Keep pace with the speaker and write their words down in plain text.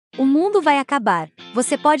O mundo vai acabar.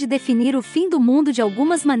 Você pode definir o fim do mundo de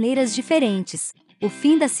algumas maneiras diferentes. O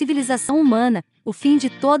fim da civilização humana, o fim de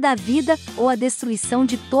toda a vida ou a destruição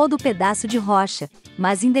de todo o pedaço de rocha.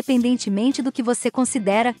 Mas independentemente do que você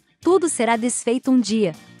considera, tudo será desfeito um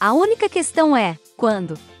dia. A única questão é,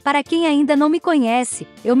 quando? Para quem ainda não me conhece,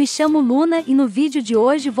 eu me chamo Luna e no vídeo de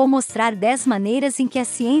hoje vou mostrar 10 maneiras em que a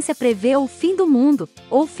ciência prevê o fim do mundo,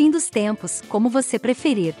 ou fim dos tempos, como você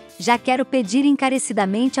preferir. Já quero pedir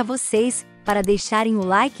encarecidamente a vocês, para deixarem o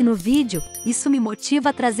like no vídeo, isso me motiva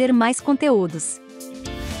a trazer mais conteúdos.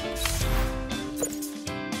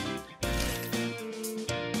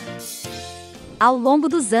 Ao longo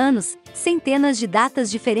dos anos, centenas de datas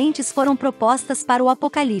diferentes foram propostas para o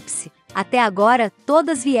apocalipse. Até agora,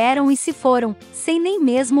 todas vieram e se foram, sem nem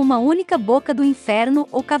mesmo uma única boca do inferno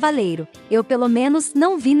ou cavaleiro. Eu pelo menos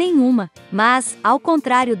não vi nenhuma. Mas, ao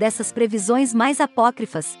contrário dessas previsões mais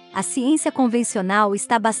apócrifas, a ciência convencional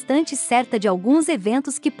está bastante certa de alguns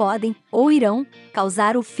eventos que podem, ou irão,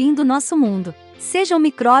 causar o fim do nosso mundo. Sejam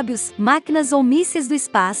micróbios, máquinas ou mísseis do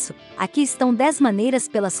espaço, aqui estão 10 maneiras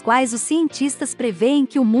pelas quais os cientistas preveem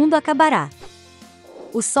que o mundo acabará.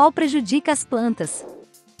 O Sol prejudica as plantas.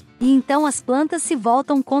 E então as plantas se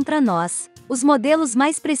voltam contra nós. Os modelos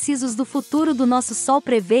mais precisos do futuro do nosso Sol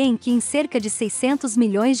prevêem que em cerca de 600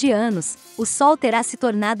 milhões de anos, o Sol terá se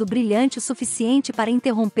tornado brilhante o suficiente para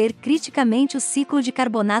interromper criticamente o ciclo de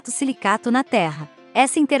carbonato-silicato na Terra.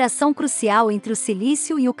 Essa interação crucial entre o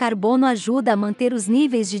silício e o carbono ajuda a manter os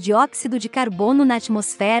níveis de dióxido de carbono na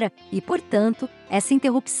atmosfera e, portanto, essa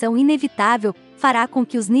interrupção inevitável fará com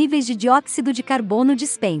que os níveis de dióxido de carbono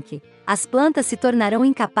despenquem. As plantas se tornarão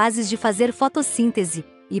incapazes de fazer fotossíntese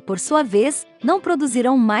e, por sua vez, não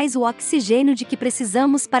produzirão mais o oxigênio de que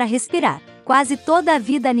precisamos para respirar. Quase toda a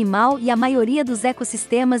vida animal e a maioria dos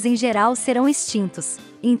ecossistemas em geral serão extintos.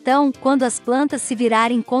 Então, quando as plantas se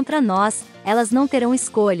virarem contra nós, elas não terão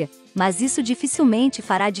escolha, mas isso dificilmente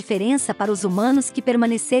fará diferença para os humanos que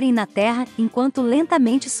permanecerem na Terra enquanto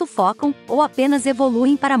lentamente sufocam ou apenas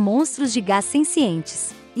evoluem para monstros de gás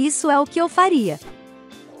sencientes. Isso é o que eu faria.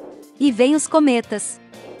 E vem os cometas.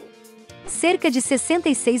 Cerca de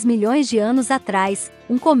 66 milhões de anos atrás,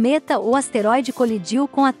 um cometa ou asteroide colidiu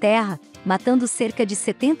com a Terra, matando cerca de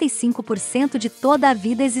 75% de toda a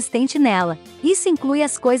vida existente nela. Isso inclui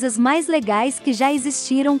as coisas mais legais que já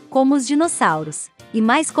existiram, como os dinossauros. E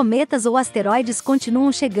mais cometas ou asteroides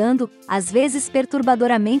continuam chegando, às vezes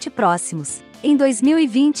perturbadoramente próximos. Em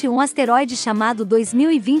 2020, um asteroide chamado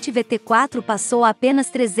 2020 VT4 passou a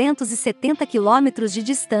apenas 370 quilômetros de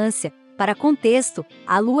distância. Para contexto,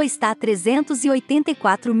 a Lua está a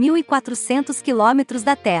 384.400 quilômetros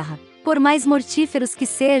da Terra. Por mais mortíferos que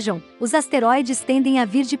sejam, os asteroides tendem a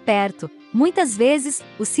vir de perto, muitas vezes,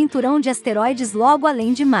 o cinturão de asteroides logo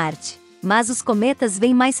além de Marte. Mas os cometas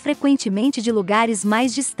vêm mais frequentemente de lugares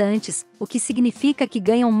mais distantes, o que significa que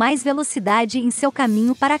ganham mais velocidade em seu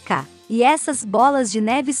caminho para cá. E essas bolas de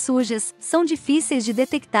neve sujas são difíceis de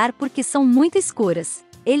detectar porque são muito escuras.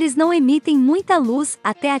 Eles não emitem muita luz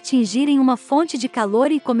até atingirem uma fonte de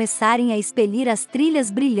calor e começarem a expelir as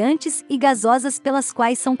trilhas brilhantes e gasosas pelas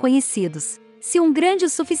quais são conhecidos. Se um grande o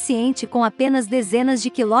suficiente com apenas dezenas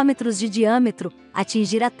de quilômetros de diâmetro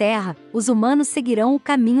atingir a Terra, os humanos seguirão o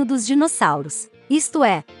caminho dos dinossauros. Isto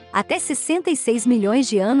é, até 66 milhões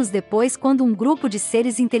de anos depois, quando um grupo de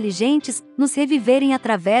seres inteligentes nos reviverem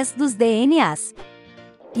através dos DNAs.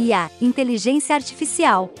 E a inteligência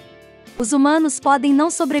artificial. Os humanos podem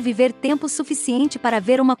não sobreviver tempo suficiente para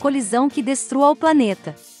ver uma colisão que destrua o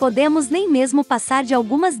planeta. Podemos nem mesmo passar de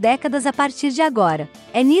algumas décadas a partir de agora.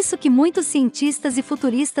 É nisso que muitos cientistas e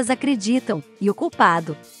futuristas acreditam, e o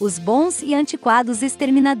culpado, os bons e antiquados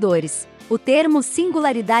exterminadores. O termo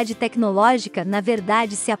singularidade tecnológica, na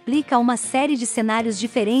verdade, se aplica a uma série de cenários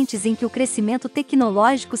diferentes em que o crescimento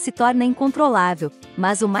tecnológico se torna incontrolável,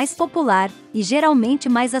 mas o mais popular, e geralmente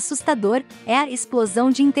mais assustador, é a explosão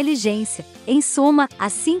de inteligência. Em suma,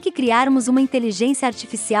 assim que criarmos uma inteligência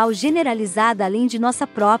artificial generalizada além de nossa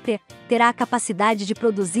própria, terá a capacidade de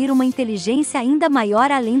produzir uma inteligência ainda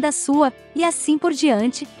maior além da sua, e assim por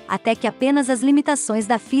diante, até que apenas as limitações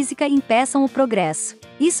da física impeçam o progresso.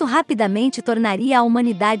 Isso rapidamente tornaria a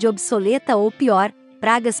humanidade obsoleta ou pior,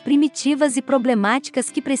 pragas primitivas e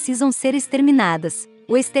problemáticas que precisam ser exterminadas.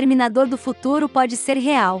 O exterminador do futuro pode ser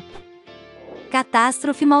real.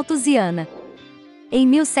 Catástrofe Malthusiana. Em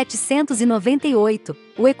 1798,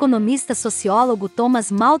 o economista sociólogo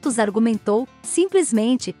Thomas Malthus argumentou,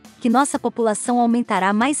 simplesmente, que nossa população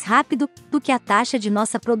aumentará mais rápido do que a taxa de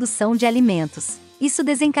nossa produção de alimentos. Isso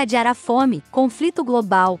desencadeará fome, conflito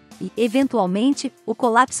global e, eventualmente, o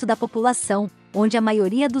colapso da população, onde a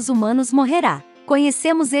maioria dos humanos morrerá.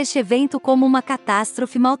 Conhecemos este evento como uma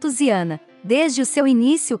catástrofe malthusiana. Desde o seu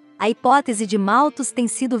início, a hipótese de Malthus tem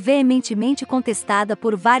sido veementemente contestada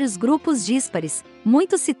por vários grupos díspares,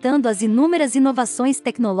 muitos citando as inúmeras inovações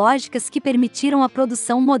tecnológicas que permitiram a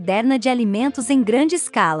produção moderna de alimentos em grande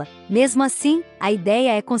escala. Mesmo assim, a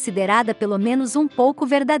ideia é considerada pelo menos um pouco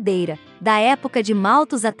verdadeira. Da época de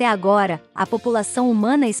Malthus até agora, a população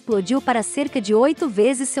humana explodiu para cerca de 8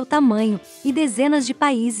 vezes seu tamanho, e dezenas de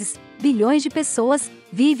países, bilhões de pessoas,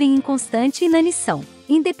 vivem em constante inanição.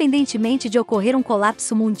 Independentemente de ocorrer um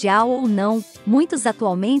colapso mundial ou não, muitos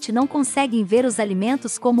atualmente não conseguem ver os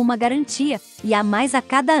alimentos como uma garantia, e há mais a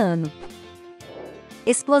cada ano.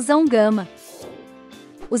 Explosão gama.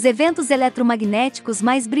 Os eventos eletromagnéticos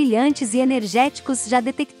mais brilhantes e energéticos já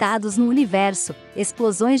detectados no universo,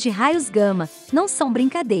 explosões de raios gama, não são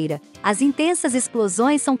brincadeira. As intensas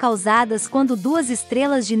explosões são causadas quando duas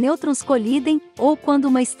estrelas de nêutrons colidem, ou quando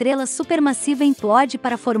uma estrela supermassiva implode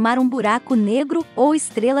para formar um buraco negro ou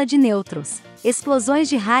estrela de nêutrons. Explosões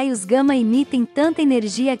de raios gama emitem tanta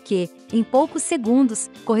energia que, em poucos segundos,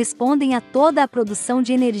 correspondem a toda a produção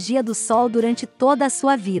de energia do Sol durante toda a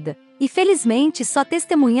sua vida. E felizmente só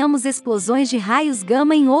testemunhamos explosões de raios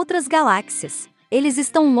gama em outras galáxias. Eles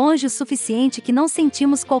estão longe o suficiente que não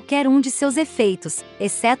sentimos qualquer um de seus efeitos,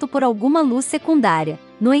 exceto por alguma luz secundária.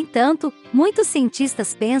 No entanto, muitos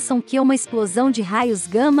cientistas pensam que uma explosão de raios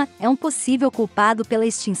gama é um possível culpado pela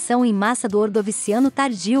extinção em massa do Ordoviciano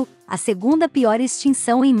tardio, a segunda pior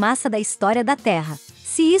extinção em massa da história da Terra.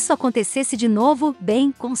 Se isso acontecesse de novo,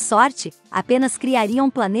 bem, com sorte, apenas criaria um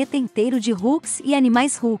planeta inteiro de Hulks e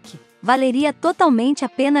animais Hulk. Valeria totalmente a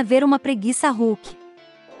pena ver uma preguiça Hulk.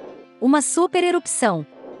 Uma supererupção.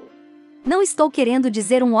 Não estou querendo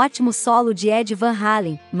dizer um ótimo solo de Ed Van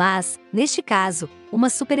Halen, mas, neste caso, uma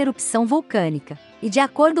supererupção vulcânica. E de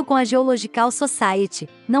acordo com a Geological Society,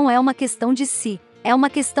 não é uma questão de se, é uma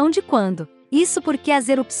questão de quando. Isso porque as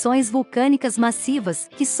erupções vulcânicas massivas,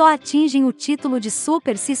 que só atingem o título de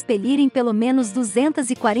super se expelirem pelo menos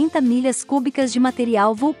 240 milhas cúbicas de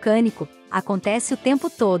material vulcânico, acontece o tempo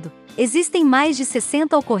todo. Existem mais de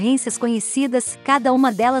 60 ocorrências conhecidas, cada uma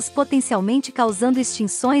delas potencialmente causando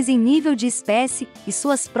extinções em nível de espécie e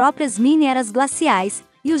suas próprias mini-eras glaciais,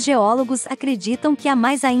 e os geólogos acreditam que há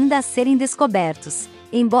mais ainda a serem descobertos.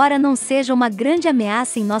 Embora não seja uma grande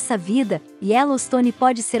ameaça em nossa vida, Yellowstone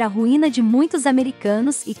pode ser a ruína de muitos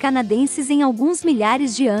americanos e canadenses em alguns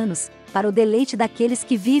milhares de anos, para o deleite daqueles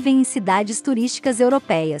que vivem em cidades turísticas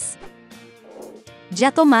europeias.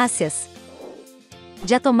 Diatomáceas.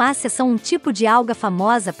 Diatomáceas são um tipo de alga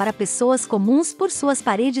famosa para pessoas comuns por suas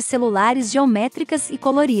paredes celulares geométricas e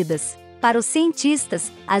coloridas. Para os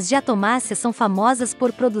cientistas, as diatomáceas são famosas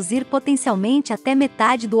por produzir potencialmente até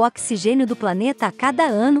metade do oxigênio do planeta a cada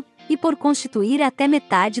ano e por constituir até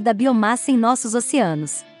metade da biomassa em nossos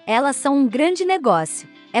oceanos. Elas são um grande negócio.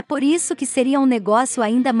 É por isso que seria um negócio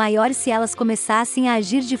ainda maior se elas começassem a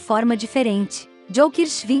agir de forma diferente. Joe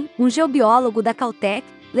Kirschvin, um geobiólogo da Caltech,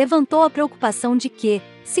 levantou a preocupação de que,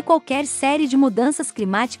 se qualquer série de mudanças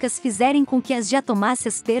climáticas fizerem com que as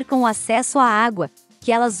diatomáceas percam o acesso à água,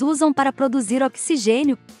 que elas usam para produzir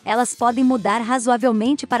oxigênio, elas podem mudar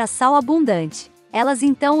razoavelmente para sal abundante. Elas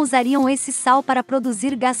então usariam esse sal para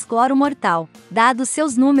produzir gás cloro mortal. Dados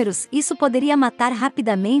seus números, isso poderia matar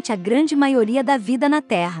rapidamente a grande maioria da vida na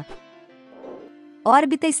Terra.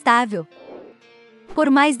 Órbita estável. Por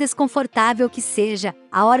mais desconfortável que seja,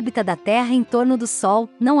 a órbita da Terra em torno do Sol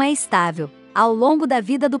não é estável. Ao longo da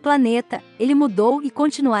vida do planeta, ele mudou e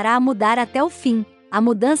continuará a mudar até o fim. A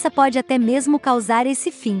mudança pode até mesmo causar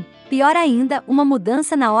esse fim. Pior ainda, uma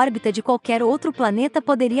mudança na órbita de qualquer outro planeta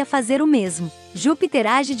poderia fazer o mesmo. Júpiter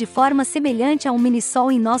age de forma semelhante a um mini-sol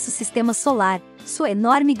em nosso sistema solar, sua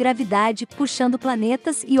enorme gravidade puxando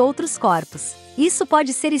planetas e outros corpos. Isso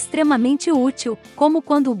pode ser extremamente útil, como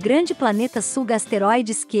quando o grande planeta suga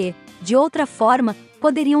asteroides que, de outra forma,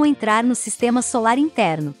 poderiam entrar no sistema solar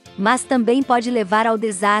interno. Mas também pode levar ao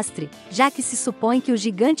desastre, já que se supõe que o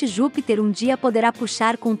gigante Júpiter um dia poderá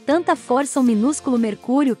puxar com tanta força o minúsculo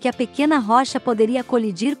Mercúrio que a pequena rocha poderia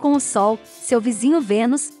colidir com o Sol, seu vizinho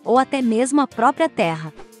Vênus, ou até mesmo a própria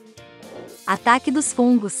Terra. Ataque dos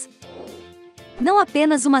fungos. Não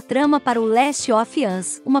apenas uma trama para o Last of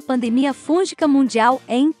Us, uma pandemia fúngica mundial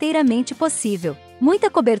é inteiramente possível. Muita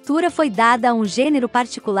cobertura foi dada a um gênero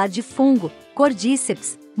particular de fungo,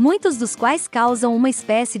 Cordyceps, muitos dos quais causam uma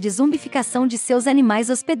espécie de zumbificação de seus animais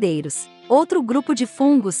hospedeiros. Outro grupo de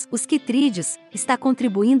fungos, os quitrídeos, está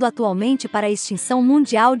contribuindo atualmente para a extinção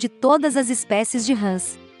mundial de todas as espécies de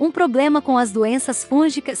rãs. Um problema com as doenças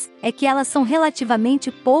fúngicas é que elas são relativamente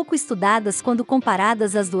pouco estudadas quando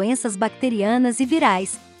comparadas às doenças bacterianas e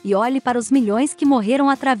virais, e olhe para os milhões que morreram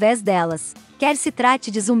através delas. Quer se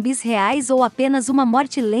trate de zumbis reais ou apenas uma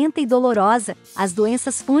morte lenta e dolorosa, as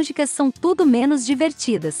doenças fúngicas são tudo menos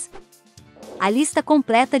divertidas. A lista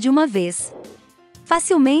completa de uma vez.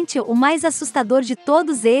 Facilmente, o mais assustador de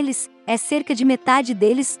todos eles é cerca de metade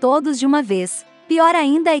deles todos de uma vez. Pior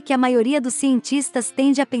ainda é que a maioria dos cientistas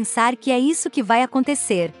tende a pensar que é isso que vai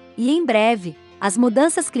acontecer. E em breve, as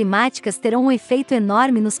mudanças climáticas terão um efeito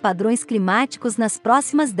enorme nos padrões climáticos nas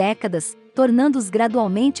próximas décadas, tornando-os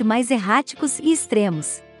gradualmente mais erráticos e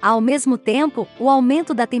extremos. Ao mesmo tempo, o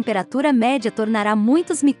aumento da temperatura média tornará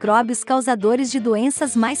muitos micróbios causadores de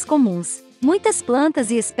doenças mais comuns. Muitas plantas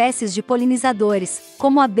e espécies de polinizadores,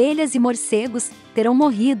 como abelhas e morcegos, terão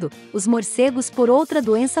morrido, os morcegos por outra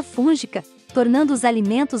doença fúngica, tornando os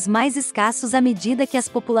alimentos mais escassos à medida que as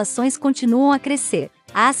populações continuam a crescer.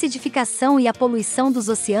 A acidificação e a poluição dos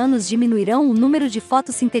oceanos diminuirão o número de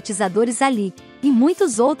fotossintetizadores ali, e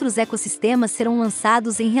muitos outros ecossistemas serão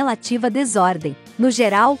lançados em relativa desordem. No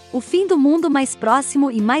geral, o fim do mundo mais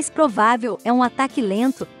próximo e mais provável é um ataque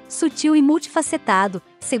lento, sutil e multifacetado,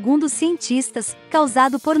 segundo os cientistas,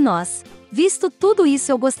 causado por nós. Visto tudo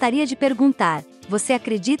isso, eu gostaria de perguntar: você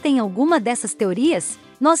acredita em alguma dessas teorias?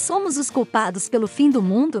 Nós somos os culpados pelo fim do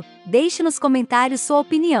mundo? Deixe nos comentários sua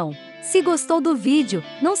opinião. Se gostou do vídeo,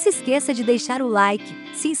 não se esqueça de deixar o like,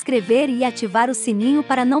 se inscrever e ativar o sininho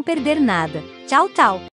para não perder nada. Tchau, tchau!